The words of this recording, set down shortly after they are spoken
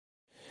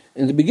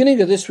In the beginning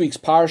of this week's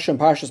Parsha,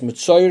 Parshas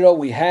Mitzorah,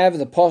 we have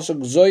the Pasuk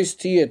Zois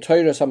Tiyeh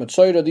Toras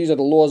HaMitzorah. These are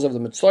the laws of the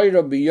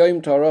Mitzorah,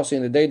 B'yoyim Tarasi,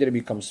 in the day that it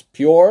becomes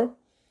pure.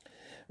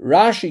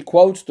 Rashi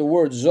quotes the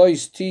word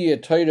Zois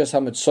Tiyeh Toras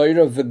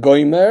HaMitzorah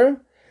V'goymer,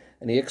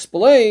 and he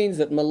explains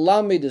that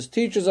Melamed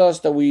teaches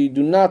us that we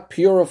do not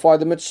purify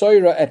the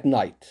Mitzorah at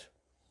night.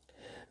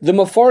 The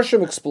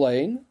Mefarshim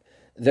explain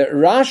that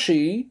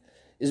Rashi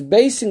is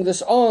basing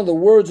this on the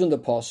words in the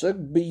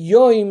Pasuk,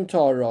 B'yoyim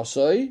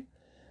Tarasi,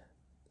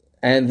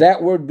 and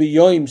that word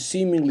biyoim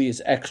seemingly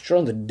is extra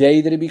on the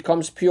day that he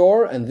becomes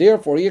pure, and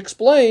therefore he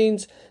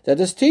explains that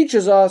this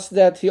teaches us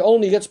that he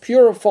only gets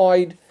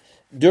purified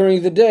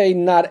during the day,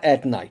 not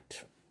at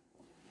night.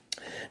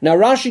 Now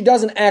Rashi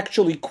doesn't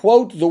actually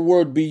quote the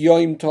word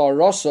biyoim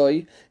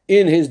ta'arasai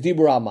in his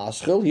Dibur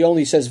HaMaschil, he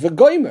only says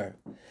v'goymer,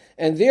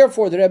 and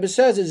therefore the Rebbe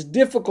says it's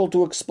difficult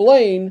to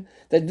explain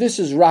that this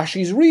is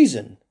Rashi's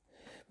reason,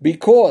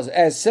 because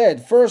as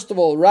said, first of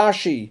all,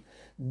 Rashi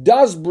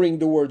does bring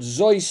the word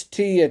Zois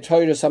Tiyeh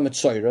Toras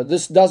HaMitzorah.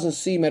 This doesn't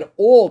seem at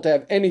all to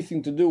have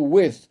anything to do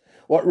with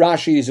what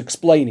Rashi is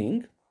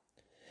explaining.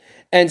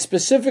 And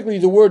specifically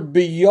the word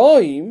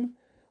Biyoim,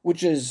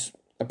 which is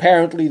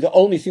apparently the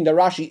only thing that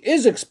Rashi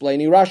is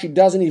explaining, Rashi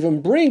doesn't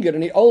even bring it,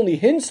 and he only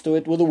hints to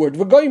it with the word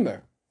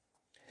V'goymer.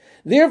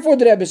 Therefore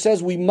the Rebbe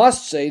says we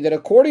must say that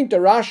according to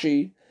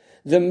Rashi,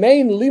 the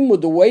main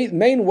limud,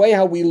 main way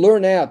how we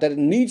learn out that it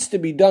needs to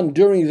be done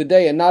during the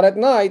day and not at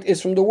night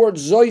is from the word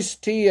Zois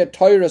Tiyeh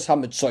Toras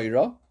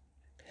HaMitzorah.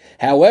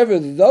 However,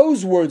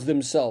 those words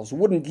themselves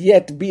wouldn't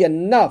yet be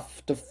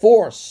enough to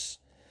force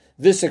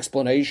this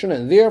explanation,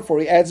 and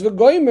therefore he adds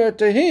V'goymer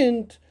to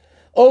hint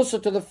also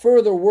to the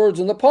further words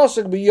in the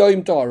Pasuk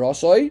B'yoyim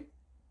Ta'arasai,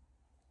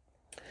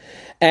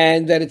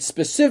 and that it's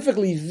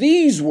specifically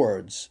these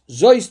words,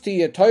 Zois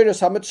Tiyeh Toras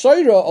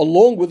HaMitzorah,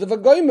 along with the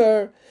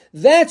V'goymer,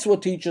 that's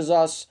what teaches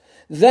us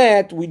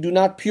that we do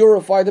not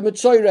purify the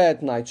Mitzorah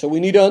at night. So we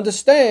need to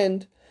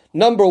understand,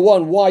 number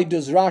one, why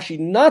does Rashi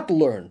not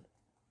learn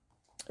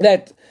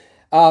that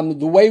the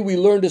way we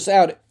learn this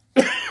out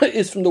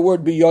is from the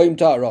word B'yoyim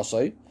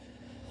Ta'arasai,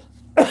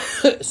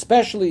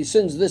 especially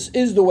since this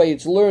is the way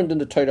it's learned in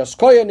the Toras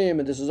Koyanim,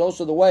 and this is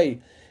also the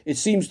way it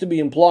seems to be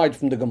implied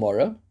from the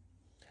Gemara.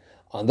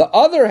 On the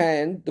other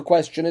hand, the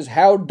question is,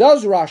 how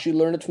does Rashi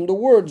learn it from the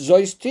word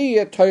Zois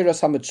Tiyeh Toras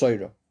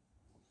HaMitzorah?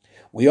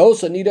 We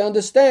also need to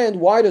understand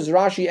why does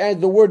Rashi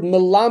add the word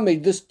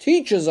melamed. This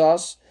teaches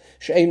us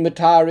she'ein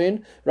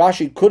metarin.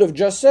 Rashi could have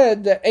just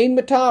said that ein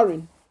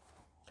metarin.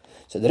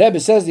 So the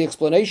Rebbe says the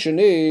explanation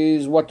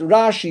is what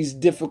Rashi's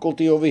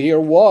difficulty over here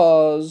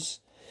was,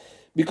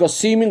 because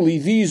seemingly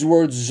these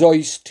words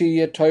Zois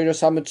Tiyeh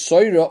Toras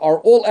HaMitzorah are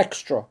all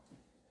extra.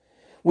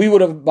 We would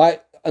have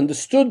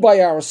understood by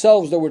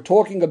ourselves that we're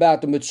talking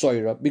about the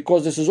Mitzorah,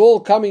 because this is all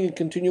coming in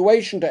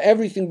continuation to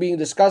everything being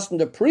discussed in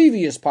the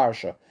previous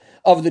parsha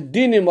of the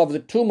dinim of the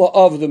tumah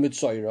of the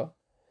Mitzorah.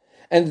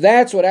 And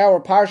that's what our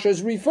parsha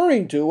is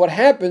referring to, what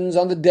happens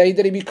on the day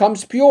that he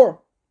becomes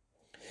pure.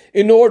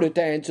 In order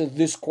to answer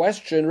this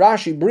question,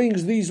 Rashi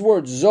brings these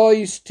words,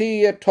 Zois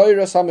Tiyeh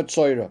Toras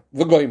HaMitzorah,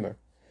 V'goymer.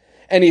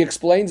 And he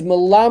explains,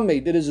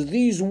 Melamed, it is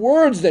these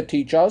words that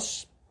teach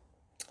us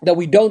that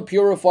we don't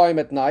purify him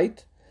at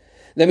night.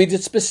 That means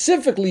it's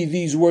specifically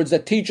these words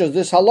that teach us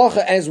this halacha,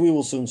 as we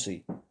will soon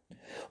see.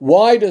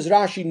 Why does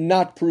Rashi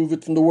not prove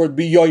it from the word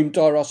B'yoyim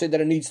Ta'arasai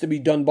that it needs to be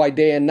done by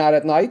day and not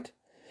at night?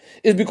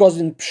 Is because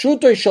in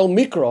Pshutei Shel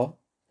Mikra,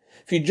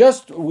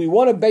 if we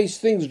want to base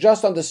things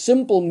just on the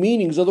simple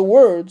meanings of the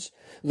words,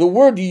 the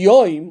word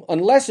Yoim,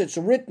 unless it's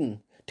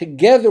written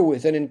together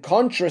with and in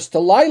contrast to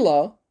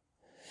Laila,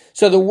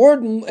 so the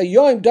word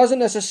Yoim doesn't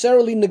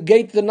necessarily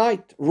negate the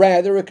night.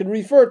 Rather, it can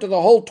refer to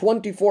the whole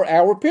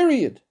 24-hour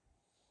period,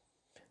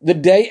 the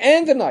day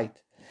and the night.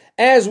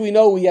 As we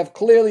know, we have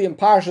clearly in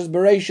Parshas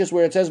Bereshis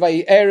where it says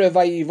Vayi Erev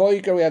Vayi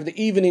Voiker, we have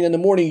the evening and the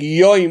morning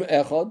Yoim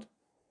Echad,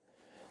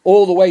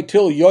 all the way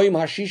till Yoim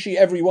Hashishi.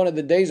 Every one of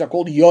the days are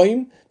called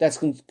Yoim.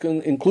 That's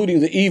including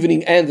the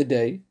evening and the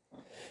day.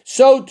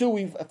 So too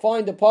we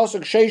find the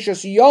pasuk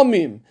Sheishas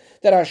Yomim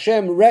that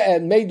Hashem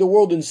made the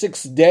world in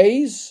 6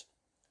 days.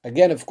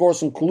 Again, of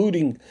course,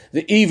 including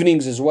the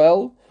evenings as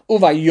well.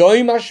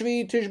 Uvayoim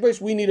Hashvi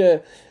Tishbeis. We need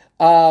to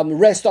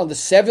rest on the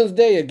 7th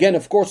day. Again,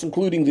 of course,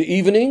 including the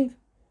evening.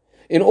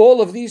 In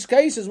all of these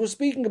cases, we're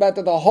speaking about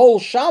that the whole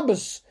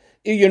Shabbos,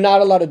 you're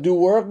not allowed to do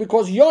work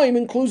because Yom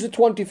includes the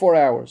 24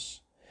 hours.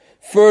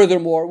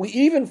 Furthermore, we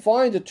even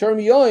find the term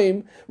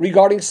Yom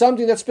regarding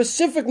something that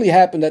specifically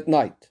happened at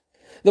night.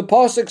 The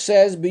Pasuk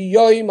says,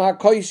 B'Yom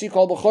ha'koisi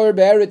kol b'chor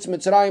be'eretz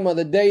Mitzrayim, on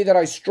the day that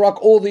I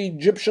struck all the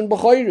Egyptian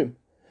b'chorim.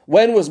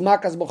 When was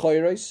Makas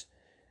b'choros?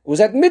 It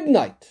was at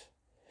midnight.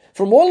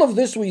 From all of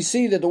this we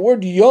see that the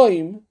word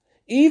Yom,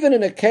 even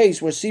in a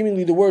case where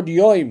seemingly the word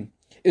Yom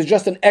is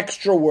just an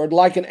extra word,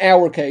 like in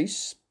our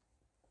case.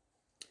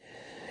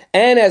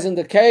 And as in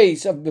the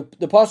case of the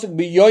pasuk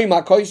B'yoim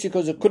HaKoisi,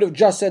 because it could have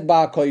just said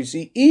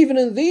Ba'akoisi, even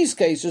in these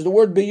cases, the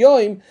word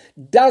B'yoim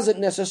doesn't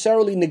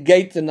necessarily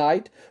negate the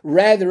night.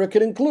 Rather, it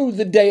could include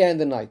the day and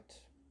the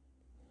night.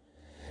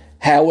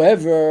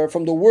 However,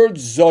 from the word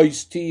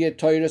Zois Tiye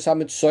Toiras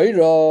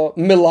HaMitzoira,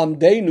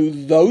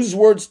 Milamdenu, those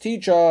words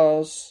teach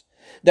us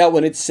that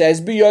when it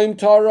says B'yom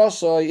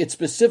Tarasai, it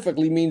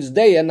specifically means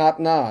day and not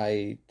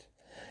night.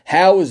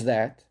 How is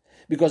that?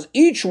 Because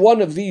each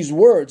one of these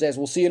words, as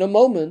we'll see in a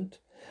moment,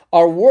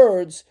 are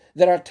words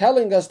that are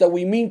telling us that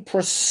we mean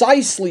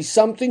precisely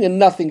something and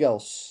nothing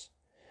else.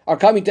 Are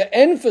coming to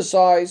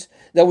emphasize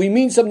that we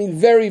mean something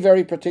very,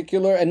 very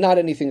particular and not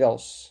anything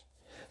else.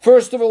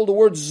 First of all, the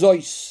word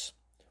Zois.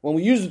 When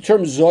we use the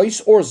term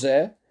Zois or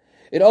Zeh,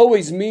 it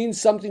always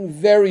means something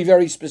very,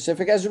 very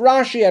specific, as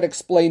Rashi had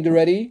explained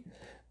already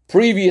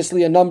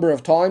previously a number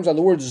of times on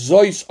the word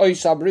Zois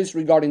Ois Abris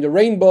regarding the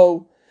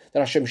rainbow, that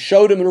Hashem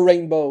showed him a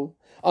rainbow.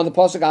 On the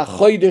pasuk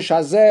HaChodesh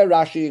Hazeh,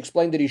 Rashi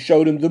explained that he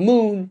showed him the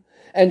moon,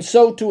 and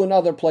so too in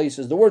other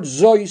places. The word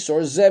Zois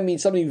or Zeh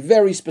means something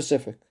very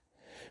specific.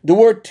 The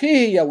word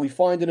Tihya we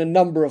find in a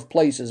number of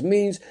places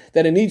means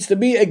that it needs to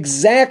be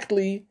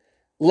exactly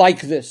like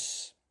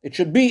this. It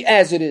should be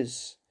as it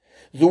is.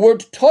 The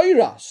word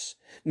Toiras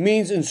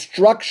means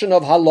instruction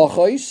of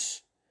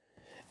halachos,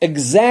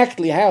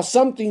 exactly how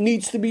something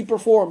needs to be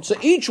performed. So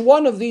each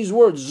one of these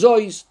words,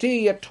 Zois,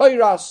 Tihya,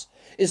 Toiras,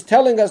 is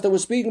telling us that we're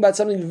speaking about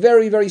something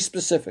very, very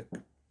specific.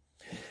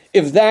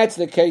 If that's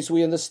the case,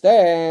 we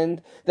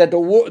understand that the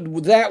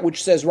word, that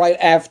which says right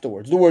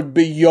afterwards, the word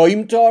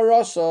B'yom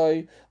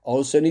Tarasai,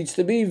 also needs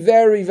to be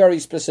very, very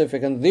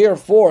specific, and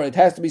therefore it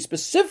has to be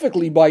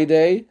specifically by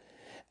day.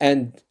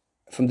 And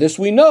from this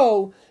we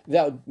know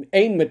that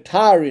ein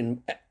metarin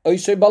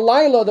oisei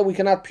balayla, that we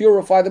cannot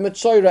purify the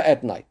mitzoira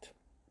at night.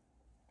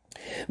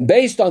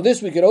 Based on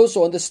this, we could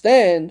also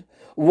understand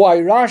why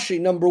Rashi,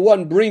 number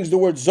one, brings the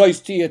word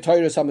Zois Tiye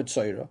Toiras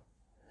HaMitzoira,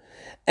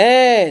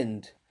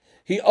 and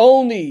he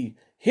only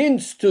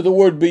hints to the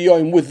word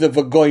B'yom with the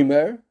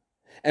V'goimer,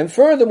 and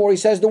furthermore he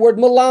says the word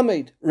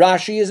Melamed.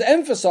 Rashi is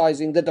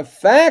emphasizing that the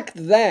fact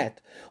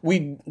that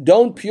we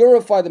don't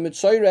purify the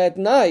Mitzoira at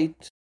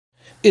night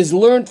is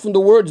learned from the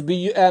words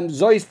Zois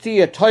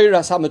Tiye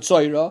Toiras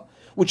HaMitzoira,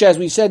 which, as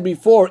we said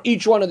before,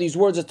 each one of these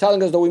words is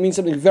telling us that we mean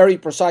something very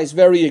precise,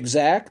 very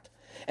exact,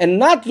 and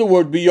not the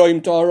word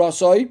B'yom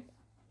Tarasai,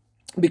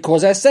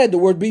 because, as said, the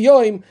word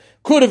B'yom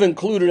could have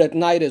included at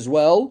night as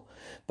well,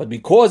 but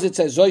because it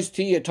says Zois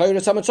Tiye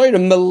Toiras HaMitzoira,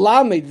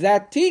 Melamed,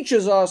 that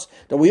teaches us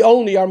that we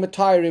only are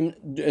Matarim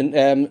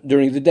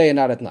during the day and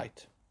not at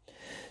night.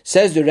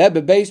 Says the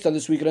Rebbe, based on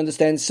this we can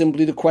understand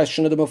simply the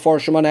question of the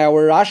Mefarshim on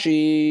our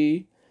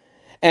Rashi,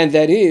 and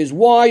that is,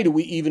 why do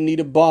we even need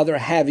to bother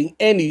having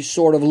any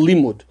sort of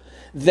limud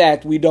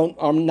that we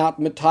are not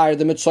Matar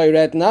the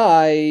Mitzoira at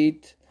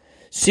night?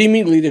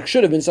 Seemingly, there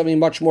should have been something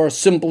much more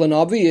simple and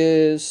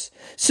obvious,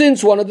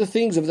 since one of the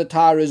things of the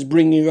Torah is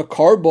bringing a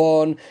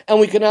korban, and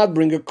we cannot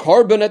bring a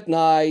korban at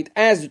night,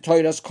 as the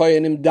Toiras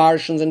Koyanim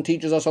darshans and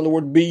teaches us on the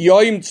word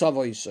B'yom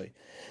Tzavoisei,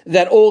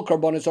 that all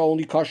korbanos are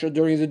only kosher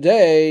during the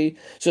day.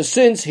 So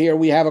since here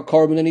we have a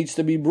korban that needs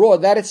to be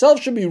brought, that itself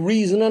should be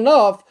reason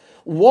enough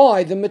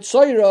why the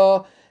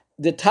Mitzoira,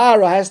 the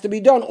Tara, has to be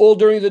done all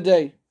during the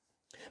day.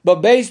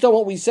 But based on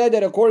what we said,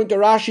 that according to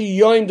Rashi,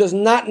 Yom does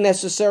not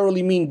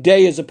necessarily mean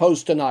day as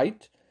opposed to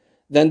night,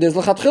 then there's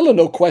l'chatchila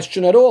no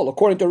question at all.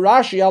 According to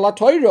Rashi, ala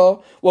Torah,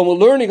 when we're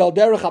learning al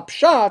derech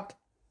hapshat,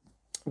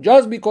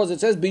 just because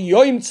it says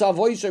b'yom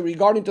tzavoisei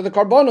regarding to the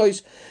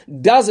karbonos,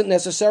 doesn't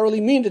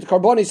necessarily mean that the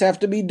karbonos have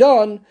to be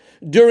done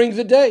during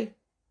the day.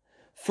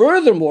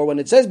 Furthermore, when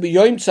it says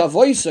b'yom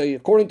tzavoisei,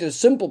 according to the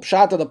simple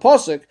pshat of the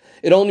pasuk,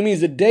 it only means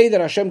the day that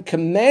Hashem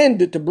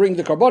commanded to bring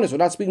the karbonos. We're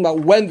not speaking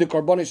about when the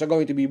karbonos are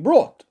going to be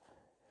brought.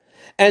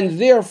 And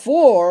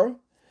therefore,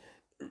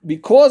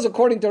 because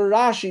according to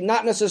Rashi,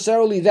 not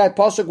necessarily that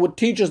pasuk would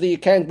teach us that you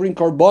can't bring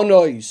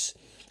karbonos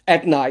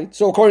at night.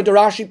 So according to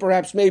Rashi,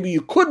 perhaps maybe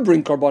you could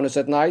bring karbonos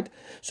at night.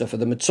 So for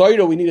the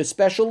Mitzoira, we need a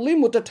special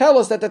limud to tell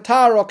us that the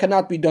Tara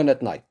cannot be done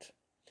at night.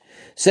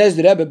 Says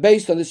the Rebbe,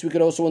 based on this, we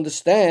could also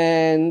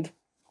understand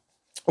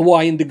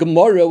why in the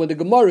Gemara, when the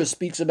Gemara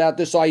speaks about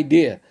this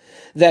idea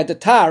that the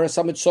Tara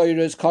Samitzoira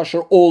is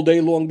kosher all day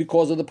long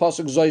because of the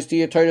pasuk Zois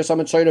Tiye Toiras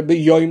HaMitzoira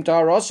B'yom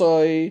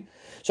Tarasai.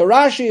 So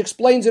Rashi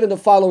explains it in the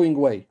following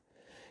way.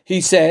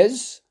 He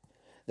says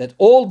that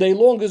all day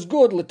long is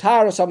good,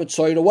 L'Tara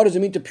Samitzoira. What does it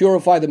mean to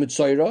purify the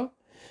Mitzoira?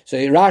 So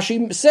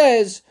Rashi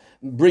says,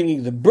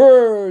 bringing the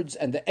birds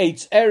and the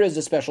Eitz Erez,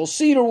 the special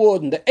cedar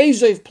wood, and the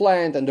Ezev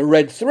plant, and the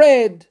red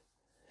thread.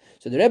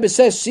 So the Rebbe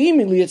says,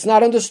 seemingly it's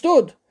not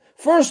understood.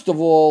 First of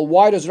all,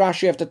 why does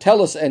Rashi have to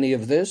tell us any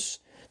of this?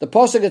 The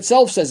pasuk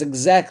itself says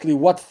exactly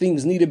what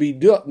things need to be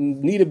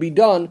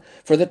done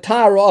for the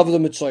Tara of the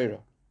Mitzoira.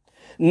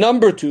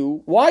 Number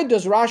two, why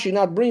does Rashi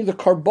not bring the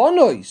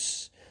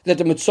karbonos that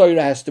the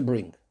Mitzoira has to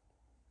bring?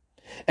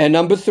 And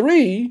number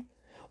three,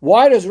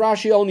 why does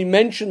Rashi only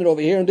mention it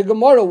over here in the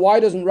Gemara? Why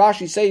doesn't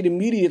Rashi say it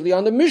immediately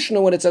on the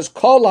Mishnah when it says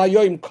Kol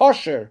HaYom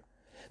kosher,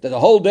 that the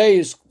whole day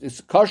is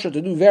kosher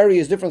to do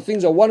various different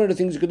things, or one of the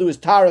things you could do is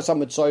Taras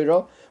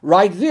HaMitzoira?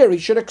 Right there, he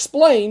should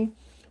explain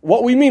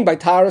what we mean by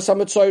Taras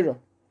HaMitzoira.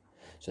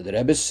 So the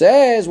Rebbe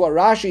says what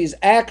Rashi is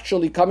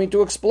actually coming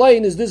to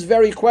explain is this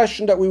very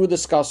question that we were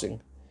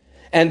discussing.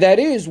 And that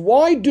is,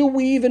 why do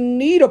we even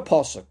need a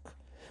pasuk?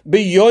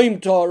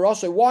 B'yoyim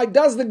ta'arasai. Why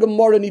does the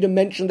Gemara need to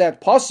mention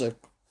that pasuk?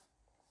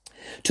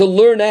 To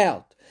learn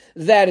out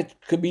that it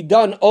could be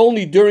done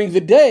only during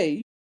the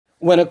day,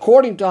 when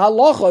according to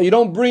halacha, you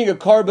don't bring a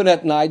carbon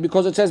at night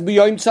because it says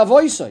b'yoyim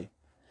tzavoisai.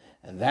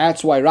 And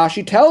that's why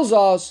Rashi tells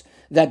us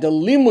that the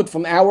limud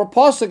from our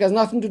pasuk has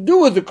nothing to do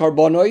with the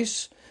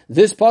karbonos.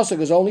 This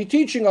pasuk is only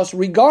teaching us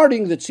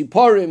regarding the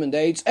tziparim and the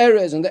eitz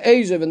erez and the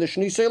ezev and the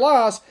shni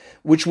selas,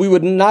 which we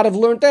would not have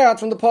learned out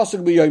from the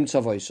pasuk b'yoyim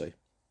tzavoisai.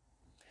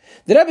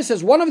 The Rebbe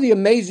says one of the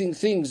amazing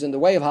things in the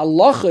way of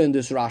halacha in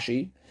this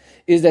Rashi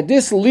is that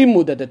this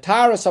limud, that the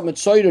Taras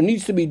HaMetzoyra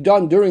needs to be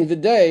done during the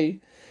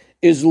day,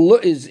 is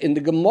in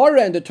the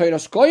Gemara and the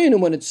Toras Kohanim,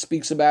 when it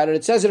speaks about it,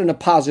 it says it in a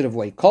positive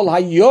way. Kol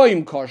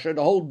hayoim kosher,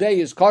 the whole day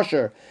is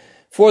kosher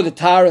for the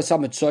Taras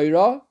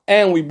HaMetzoyra,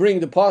 and we bring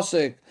the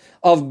pasuk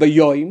of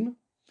Bayoim,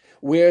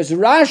 whereas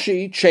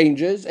Rashi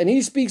changes, and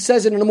he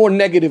says it in a more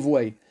negative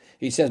way.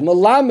 He says,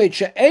 Malamed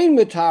she'ein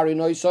mitari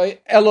noisai,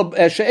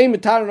 she'ein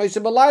mitari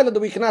noisai b'layla, that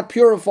we cannot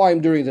purify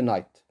him during the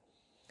night.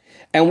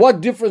 And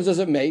what difference does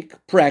it make,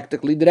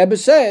 practically? The Rebbe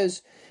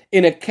says,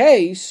 in a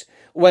case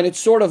when it's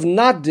sort of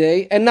not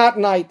day and not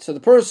night. So the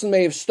person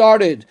may have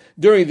started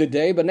during the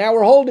day, but now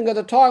we're holding at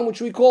a time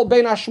which we call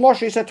Bein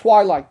Hashmoshes, at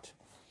twilight.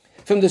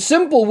 From the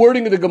simple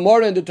wording of the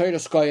Gemara and the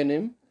Toras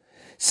Kohanim,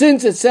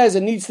 since it says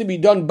it needs to be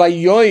done by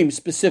Yom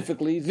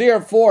specifically,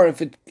 therefore,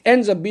 if it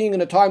ends up being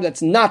in a time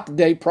that's not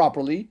day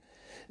properly,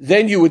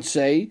 then you would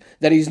say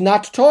that he's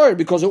not tired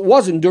because it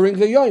wasn't during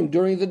the Yom,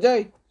 during the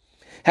day.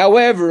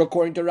 However,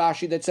 according to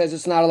Rashi, that says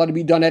it's not allowed to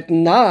be done at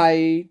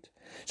night.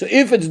 So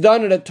if it's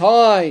done at a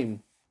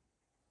time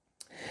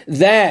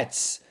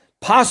that's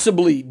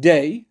possibly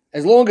day,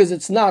 as long as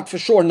it's not for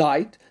sure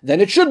night, then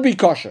it should be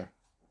kosher.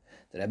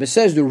 The Rebbe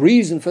says the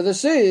reason for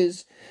this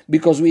is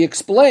because we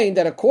explained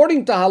that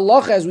according to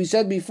halacha, as we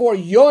said before,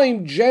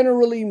 Yom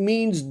generally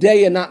means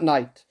day and not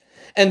night.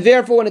 And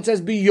therefore, when it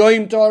says be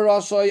Yom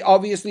Ta'arasai,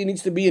 obviously it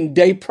needs to be in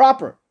day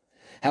proper.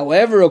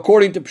 However,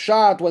 according to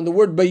Pshat, when the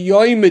word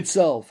Bayom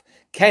itself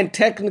can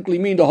technically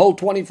mean the whole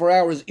 24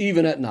 hours,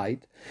 even at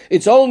night,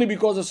 it's only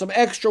because of some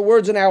extra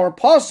words in our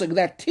pasuk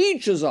that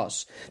teaches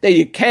us that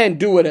you can't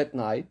do it at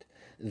night.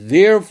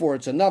 Therefore,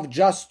 it's enough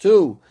just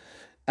to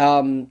be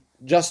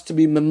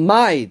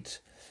memaid,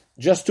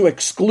 just to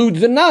exclude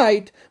the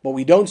night, but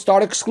we don't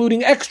start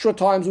excluding extra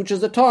times, which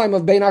is the time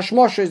of Bein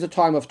Hashmoshes, the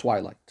time of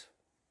twilight.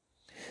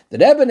 The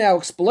Rebbe now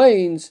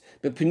explains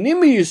the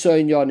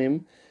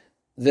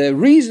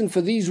reason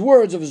for these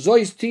words of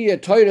Zois Tia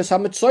Toras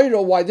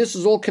HaMetzoyra, why this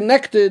is all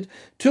connected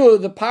to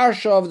the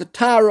parsha of the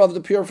Tara, of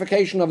the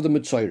purification of the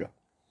Metzoyra.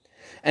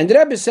 And the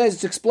Rebbe says,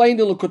 it's explained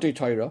in Likutei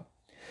Torah,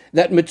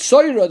 that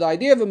Metzoyra, the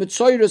idea of a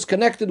Metzoyra, is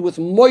connected with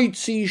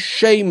Moitzi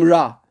Shem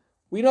Ra.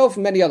 We know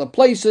from many other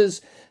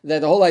places that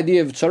the whole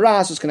idea of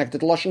Tzaras is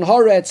connected to Lashon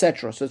Hara,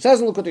 etc. So it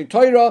says in Likutei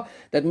Torah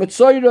that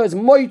Metzoyra is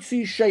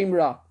Moitzi Shem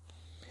Ra.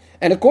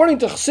 And according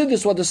to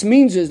Chassidus, what this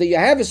means is that you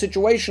have a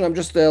situation, I'm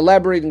just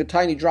elaborating a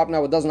tiny drop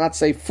now, it does not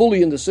say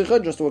fully in the Sikha,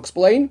 just to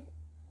explain,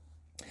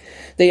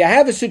 that you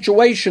have a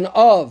situation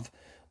of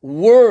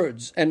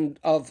words and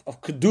of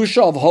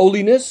Kedusha, of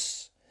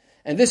holiness,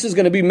 and this is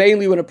going to be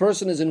mainly when a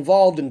person is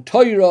involved in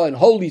Torah and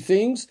holy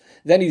things,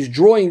 then he's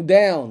drawing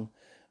down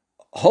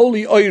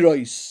holy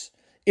oiros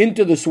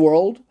into this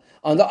world.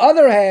 On the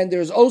other hand,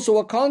 there's also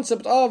a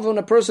concept of when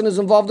a person is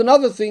involved in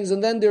other things,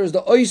 and then there's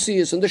the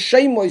oisius and the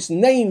shemois,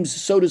 names,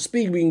 so to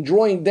speak, being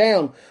drawing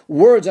down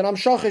words, and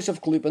amshaches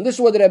of klip. And this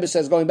is what the Rebbe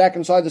says, going back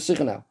inside the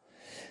Sikha now,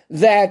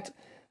 that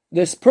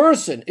this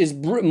person is,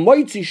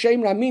 moitzi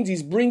shemra means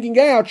he's bringing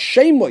out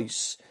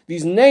shemois,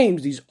 these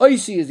names, these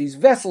oisius, these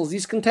vessels,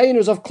 these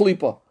containers of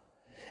klipa.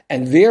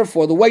 And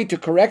therefore, the way to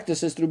correct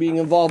this is through being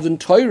involved in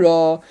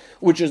Torah,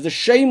 which is the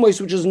Shemois,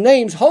 which is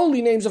names,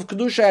 holy names of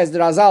Kedusha, as the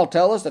Razal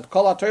tell us, that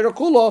Kol HaTorah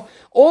Kula,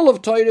 all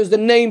of Torah is the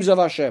names of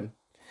Hashem.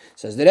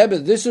 Says the Rebbe,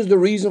 this is the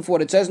reason for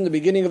what it says in the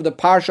beginning of the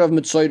Parsha of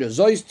Metzoyra,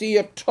 Zois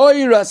Tia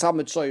Toras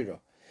HaMetzoyra.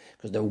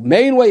 Because the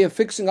main way of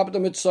fixing up the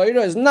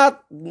Metzoyra is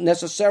not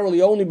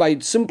necessarily only by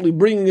simply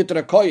bringing it to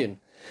the Kohen,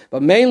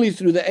 but mainly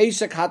through the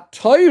Esek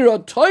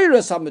HaTorah,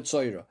 Toras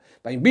HaMetzoyra.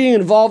 By being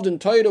involved in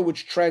Torah,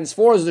 which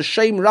transforms the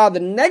Shem Ra, the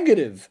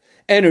negative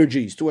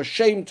energies, to a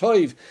Shem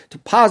Toiv, to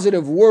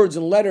positive words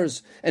and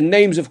letters and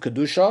names of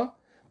Kedusha.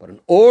 But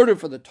in order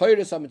for the Torah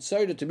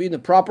HaMetzoyra to be in the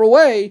proper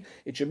way,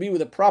 it should be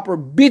with a proper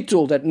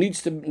bittul that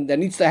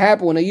needs to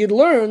happen when a Yid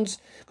learns,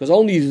 because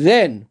only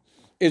then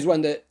is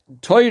when the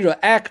Torah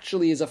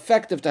actually is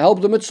effective to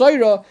help the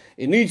Metzoyra.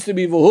 It needs to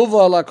be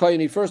v'huva ala kohen.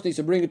 He first needs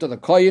to bring it to the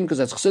kohen, because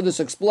as Chassidus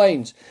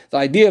explains, the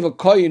idea of a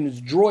kohen is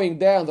drawing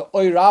down the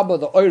oir rabba,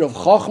 the oir of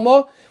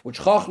chachma, which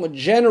chachma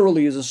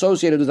generally is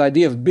associated with the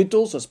idea of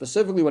bittul. So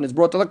specifically when it's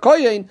brought to the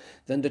kohen,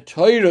 then the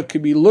Torah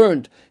could be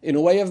learned in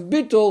a way of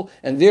bittul,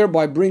 and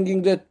thereby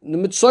bringing the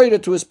Metzoyra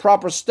to his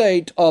proper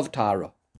state of Tara.